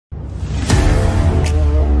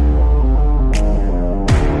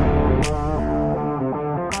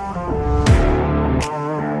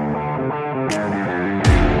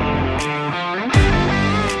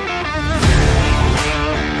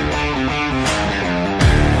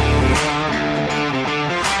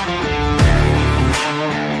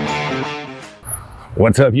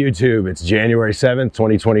What's up, YouTube? It's January 7th,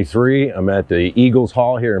 2023. I'm at the Eagles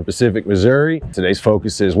Hall here in Pacific, Missouri. Today's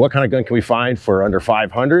focus is what kind of gun can we find for under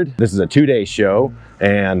 500? This is a two-day show,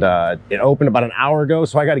 and it opened about an hour ago,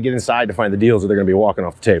 so I got to get inside to find the deals that they're going to be walking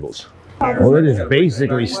off the tables. Well, it is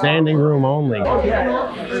basically standing room only. All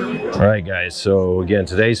right, guys, so again,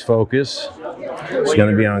 today's focus is going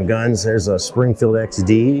to be on guns. There's a Springfield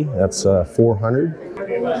XD, that's 400.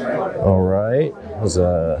 All right, there's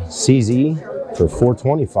a CZ for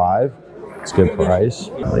 425. It's a good price.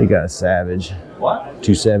 You got a Savage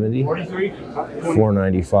 270,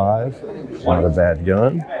 495. Not a bad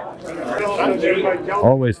gun.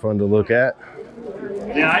 Always fun to look at.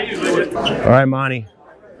 All right, Monty.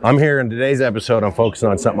 I'm here in today's episode. I'm focusing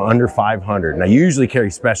on something under 500. Now, you usually carry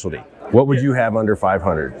specialty. What would you have under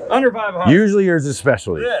 500? Under 500. Usually yours is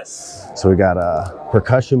specialty. This. So we got a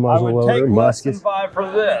percussion muzzle loader, muskets. I would take less than 5 for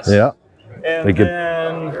this. Yeah. And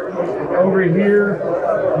then over here,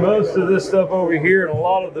 most of this stuff over here and a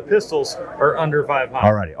lot of the pistols are under 500.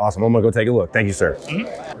 All righty, awesome. I'm gonna go take a look. Thank you, sir.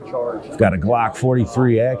 We've got a Glock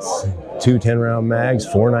 43X, 2 10-round mags,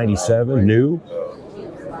 497, new.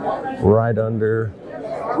 Right under.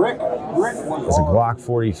 It's a Glock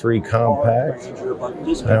 43 compact.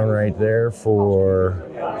 Down right there for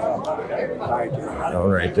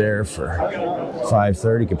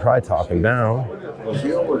 530. Could probably talk him down.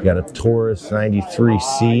 Got a Taurus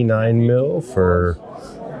 93C 9mm for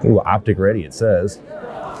optic ready, it says.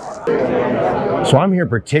 So I'm here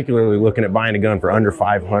particularly looking at buying a gun for under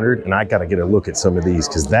 500, and I got to get a look at some of these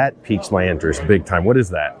because that piques my interest big time. What is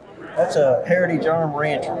that? That's a Heritage Arm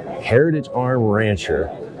Rancher. Heritage Arm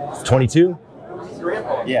Rancher. 22?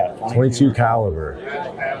 Yeah. 22 caliber.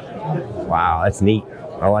 Wow, that's neat.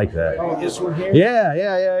 I like that. Oh, this one here?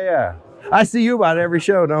 Yeah. I see you about every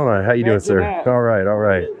show, don't I? How you doing, sir? All right.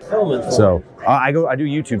 So I do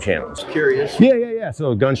YouTube channels. Curious. Yeah.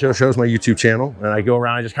 So Gun Show shows my YouTube channel, and I go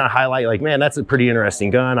around and just kind of highlight, like, man, that's a pretty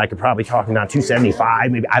interesting gun. I could probably talk him down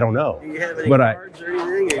 275, maybe. I don't know. Do you have any but cards or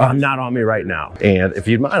anything? Not on me right now. And if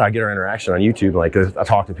you'd mind, I get our interaction on YouTube. Like, I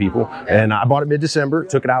talk to people, and I bought it mid-December,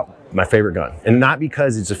 took it out. My favorite gun, and not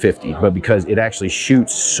because it's a 50, but because it actually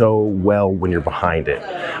shoots so well when you're behind it,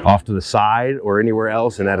 off to the side or anywhere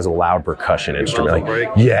else, and that is a loud percussion instrument. Like,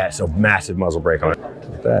 yeah, a massive muzzle brake on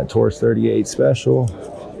it. That Taurus 38 special.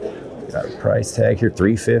 Got a price tag here,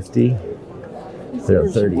 $350.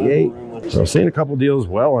 38. So I'm seeing a couple deals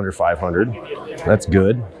well under 500. That's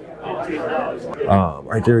good.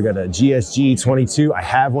 Right there we got a GSG 22. I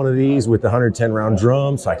have one of these with the 110 round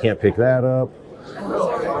drum, so I can't pick that up.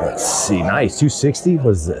 Let's see, nice, 260, what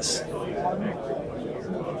is this?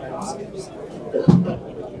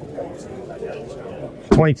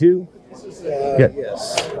 $22? Yeah,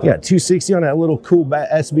 yes. Yeah, 260 on that little cool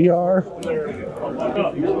SBR.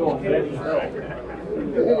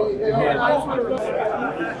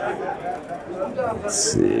 Let's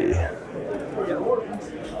see.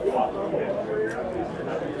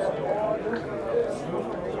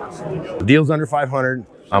 Deals under 500.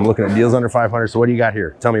 I'm looking at deals under 500. So what do you got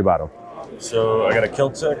here? Tell me about them. So I got a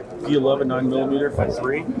Kel-Tec P11 9mm for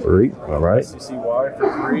 3. 3, all right. CCY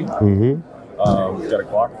for 3. Mm-hmm. Got a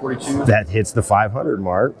Glock 42. That hits the 500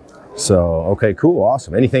 mark. So, okay, cool,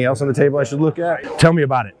 awesome. Anything else on the table I should look at? Tell me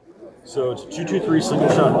about it. So it's a 223 single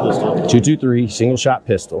shot pistol. 223 single shot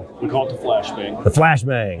pistol. We call it the flashbang. The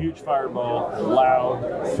flashbang. Huge fireball, loud.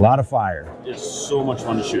 A lot of fire. It's so much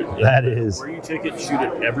fun to shoot. That is. Where you take it, shoot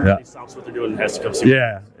it, everybody stops what they're doing and has to come see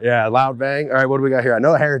it. Yeah, loud bang. All right, what do we got here? I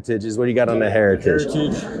know Heritage is what do you got on the Heritage?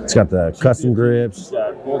 It's got the custom grips. It's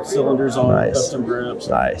got both cylinders on it, custom grips.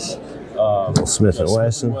 Nice. Smith &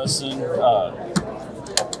 Wesson.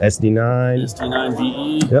 SD9. SD9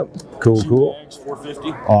 VE. Yep. Cool. Bags, 450.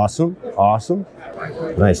 Awesome.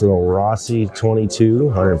 Nice little Rossi 22,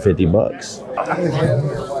 150 bucks.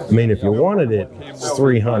 I mean, if you wanted it, it's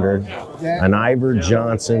 300. An Iver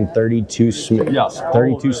Johnson 32 Smith &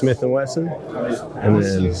 Wesson, and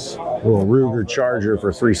then a little Ruger Charger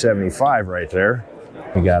for 375 right there.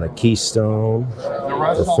 We got a Keystone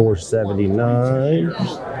for 479.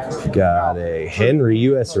 We got a Henry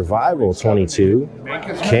US Survival 22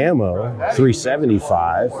 Camo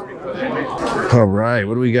 375. All right,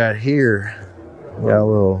 what do we got here? We got a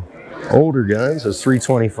little older gun, so it's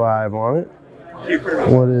 325 on it.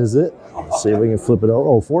 What is it? Let's see if we can flip it over.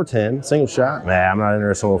 Oh, 410 single shot. Nah, I'm not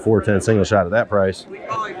interested in a 410 single shot at that price.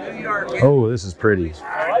 Oh, this is pretty.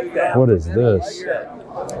 What is this?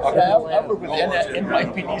 I've worked with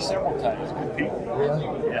NYPD several times. Good people.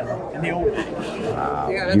 Yeah. In the old days. Wow,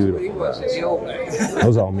 yeah, that's beautiful. what he was in the old days.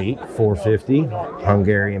 Those all meet. 450.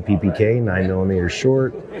 Hungarian PPK, 9mm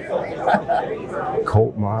short.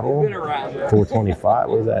 Colt model, 425.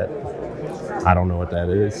 What is that? I don't know what that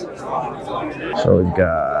is. So we've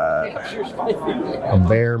got a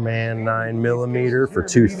Bearman 9mm for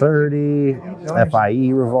 230,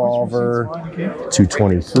 FIE revolver,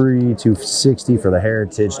 223, 260 for the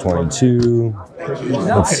Heritage 22.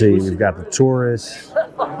 Let's see, we've got the Taurus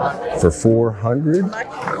for 400,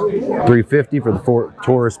 350 for the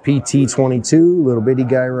Taurus PT 22, little bitty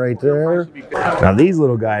guy right there. Now these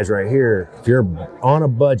little guys right here, if you're on a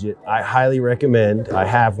budget, I highly recommend. I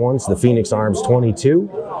have one, it's the Phoenix Arms 22.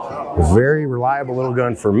 Very reliable little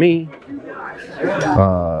gun for me.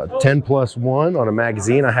 10+1 on a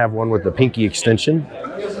magazine. I have one with the pinky extension.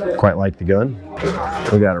 Quite like the gun.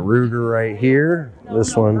 We got a Ruger right here.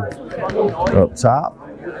 This one up top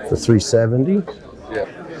for 370.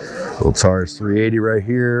 Little Taurus 380 right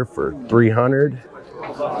here for 300.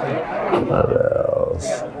 What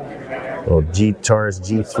else? Little Taurus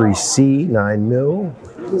G3C 9mm,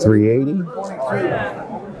 380.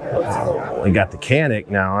 We got the Canic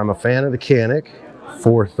now. I'm a fan of the Canic,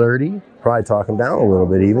 430. Probably talking down a little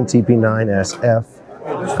bit even. TP9SF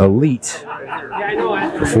Elite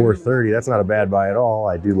for 430. That's not a bad buy at all.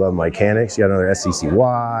 I do love my Canics. You got another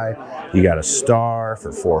SCCY. You got a Star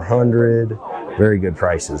for 400. Very good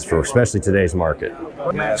prices for especially today's market.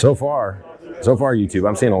 So far YouTube,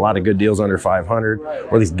 I'm seeing a lot of good deals under 500, or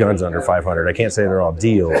at least guns under 500. I can't say they're all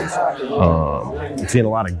deals. I'm seeing a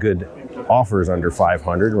lot of good offers under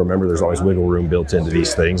 500. Remember, there's always wiggle room built into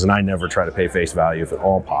these things, and I never try to pay face value if at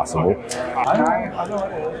all possible.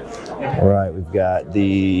 All right, we've got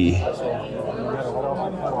the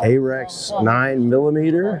AREX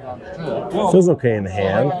 9mm. Feels okay in the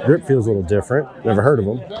hand. Grip feels a little different. Never heard of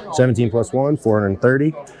them. 17+1,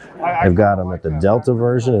 430. I've got them at the Delta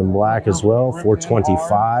version in black as well,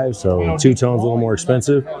 425, so 2 tones a little more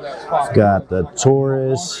expensive. I've got the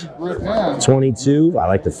Taurus 22. I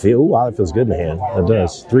like the feel. Ooh, wow, that feels good in the hand. It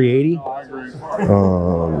does. 380.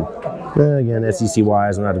 Again,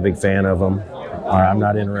 SCCYs, I'm not a big fan of them. I'm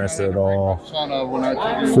not interested at all.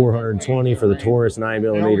 420 for the Taurus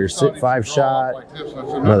 9mm 5-shot.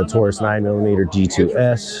 Another Taurus 9mm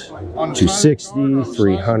G2S. 260.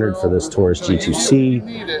 300 for this Taurus G2C.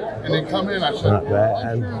 Not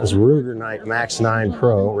bad. This Ruger Max 9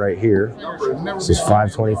 Pro right here. This is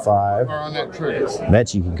 525.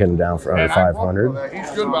 Bet you can cut them down for under 500.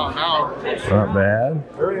 Not bad.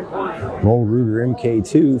 Old Ruger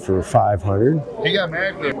MK2 for 500.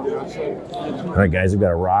 All right, guys, we've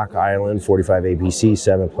got a Rock Island 45 APC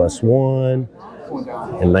 7+1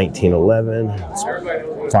 in 1911. It's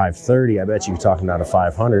 530. I bet you're talking about a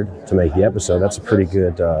 500 to make the episode. That's a pretty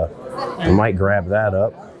good. We might grab that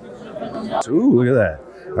up. Ooh, look at that.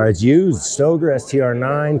 All right, it's used Stoeger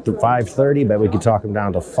STR9 to 530. Bet we could talk them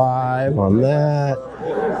down to 5 on that.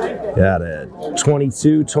 Got a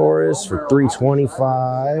 22 Taurus for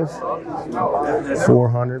 325.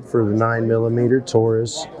 400 for the 9mm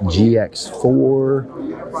Taurus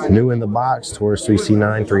GX4. New in the box, Taurus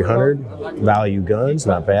 3C9 300. Value guns,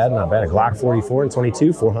 not bad, not bad. A Glock 44 and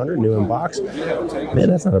 22, 400, new in box. Man,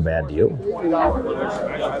 that's not a bad deal.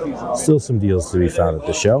 Still some deals to be found at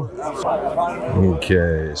the show.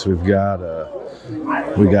 Okay, so we've got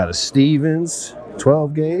a Stevens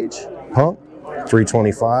 12 gauge pump,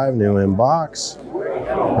 325, new in box.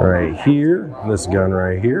 Right here, this gun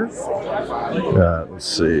right here. Let's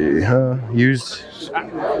see, used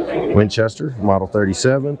Winchester, model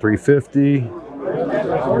 37, 350.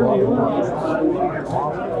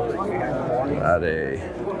 Got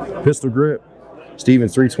a pistol grip,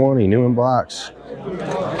 Stevens 320, new in box.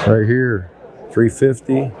 Right here,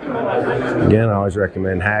 350. Again, I always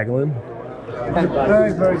recommend haggling.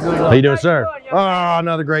 Very, very good. How you doing, sir? Oh,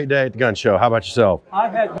 another great day at the gun show. How about yourself?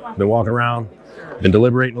 Been walking around, been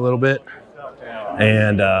deliberating a little bit,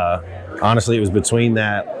 and honestly, it was between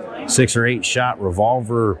that 6 or 8 shot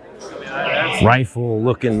revolver rifle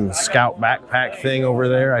looking scout backpack thing over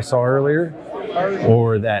there I saw earlier,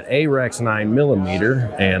 or that AREX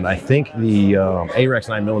 9mm, and I think the AREX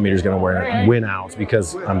 9mm is going to win out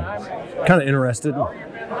because I'm kind of interested.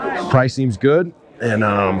 Price seems good, and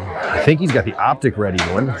I think he's got the optic ready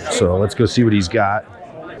one, so let's go see what he's got.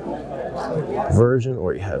 Version,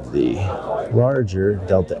 or you have the larger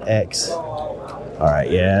Delta X. All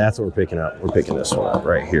right, yeah, that's what we're picking up. We're picking this one up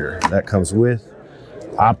right here. That comes with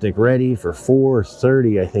optic ready for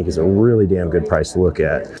 430. I think is a really damn good price to look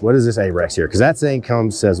at. What is this AREX here? Because that thing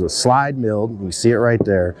says with slide milled. You can see it right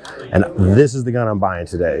there. And this is the gun I'm buying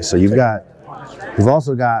today. So you've got We've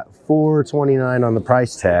also got $429 on the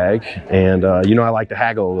price tag, and you know I like to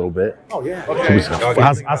haggle a little bit. Oh yeah. Okay.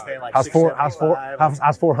 How's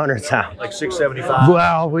 400 sound? Like 675. Well,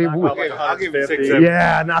 I'll give you 675.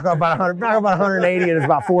 yeah, knock off about 100, knock off about 180, and it's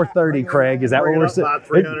about 430. Craig, is that what we're saying? About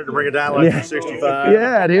 300 to bring it down like 65.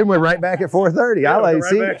 Yeah, dude, we're right back at 430. I like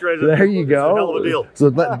see. There you go. Hell of a deal.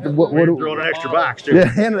 So what Throw an extra box too.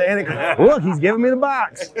 Yeah, and look, he's giving me the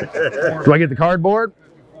box. Do I get the cardboard?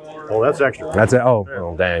 Oh, that's extra. That's it.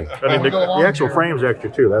 Oh, dang. I mean, the actual frame's extra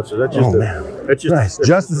too. That's just that's just nice.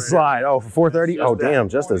 Just the slide. Oh, for 430. Oh, damn,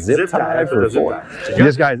 just a zip tie for 4.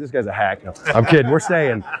 This guy's a hack. No, I'm kidding. We're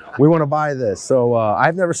staying. We want to buy this. So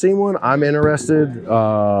I've never seen one. I'm interested.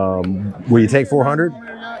 Will you take 400?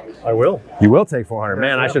 I will. You will take 400.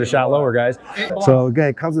 Man, I should have shot lower, guys. So again,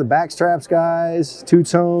 it comes with the back straps, guys.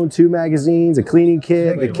 2-tone, 2 magazines, a cleaning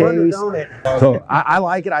kit, the case. So I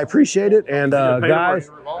like it. I appreciate it. And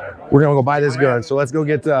guys, we're gonna go buy this gun. So let's go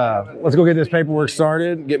get this paperwork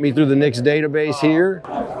started. Get me through the Nix database here.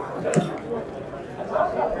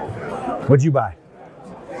 What'd you buy?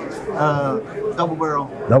 Double barrel.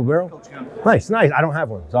 Double barrel? Nice. I don't have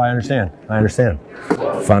one, so I understand.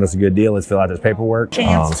 Found us a good deal. Let's fill out this paperwork.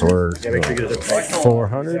 So we're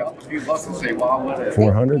 400.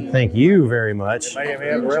 400. Thank you very much.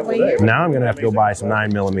 Now I'm gonna have to go buy some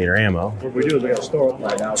 9mm ammo. What we do is we got to store it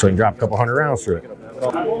right now. So we can drop a couple hundred rounds through it.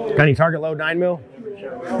 Got any target load 9mm?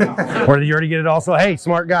 Or did you already get it also? Hey,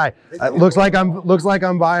 smart guy. Looks like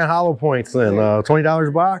I'm buying hollow points then. $20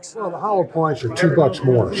 a box? Well, the hollow points are $2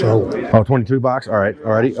 more, so. Oh, 22 bucks. All right,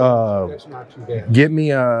 alrighty. That's not too bad. Get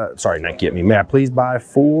me sorry, not get me. May I please buy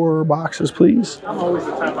 4 boxes, please? All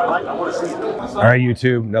right,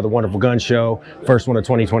 YouTube, another wonderful gun show. First one of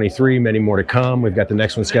 2023, many more to come. We've got the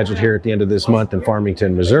next one scheduled here at the end of this month in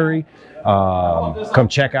Farmington, Missouri. Come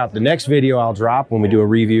check out the next video I'll drop when we do a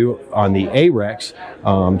review on the AREX.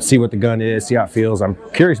 See what the gun is, see how it feels. I'm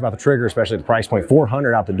curious about the trigger, especially at the price point.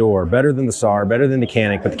 400 out the door, better than the SAR, better than the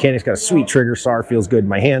Canic, but the Canic's got a sweet trigger. SAR feels good in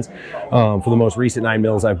my hands for the most recent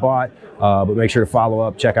 9mm I've bought. But make sure to follow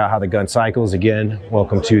up, check out how the gun cycles. Again,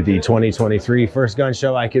 welcome to the 2023 first gun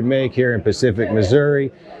show I could make here in Pacific,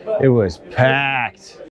 Missouri. It was packed.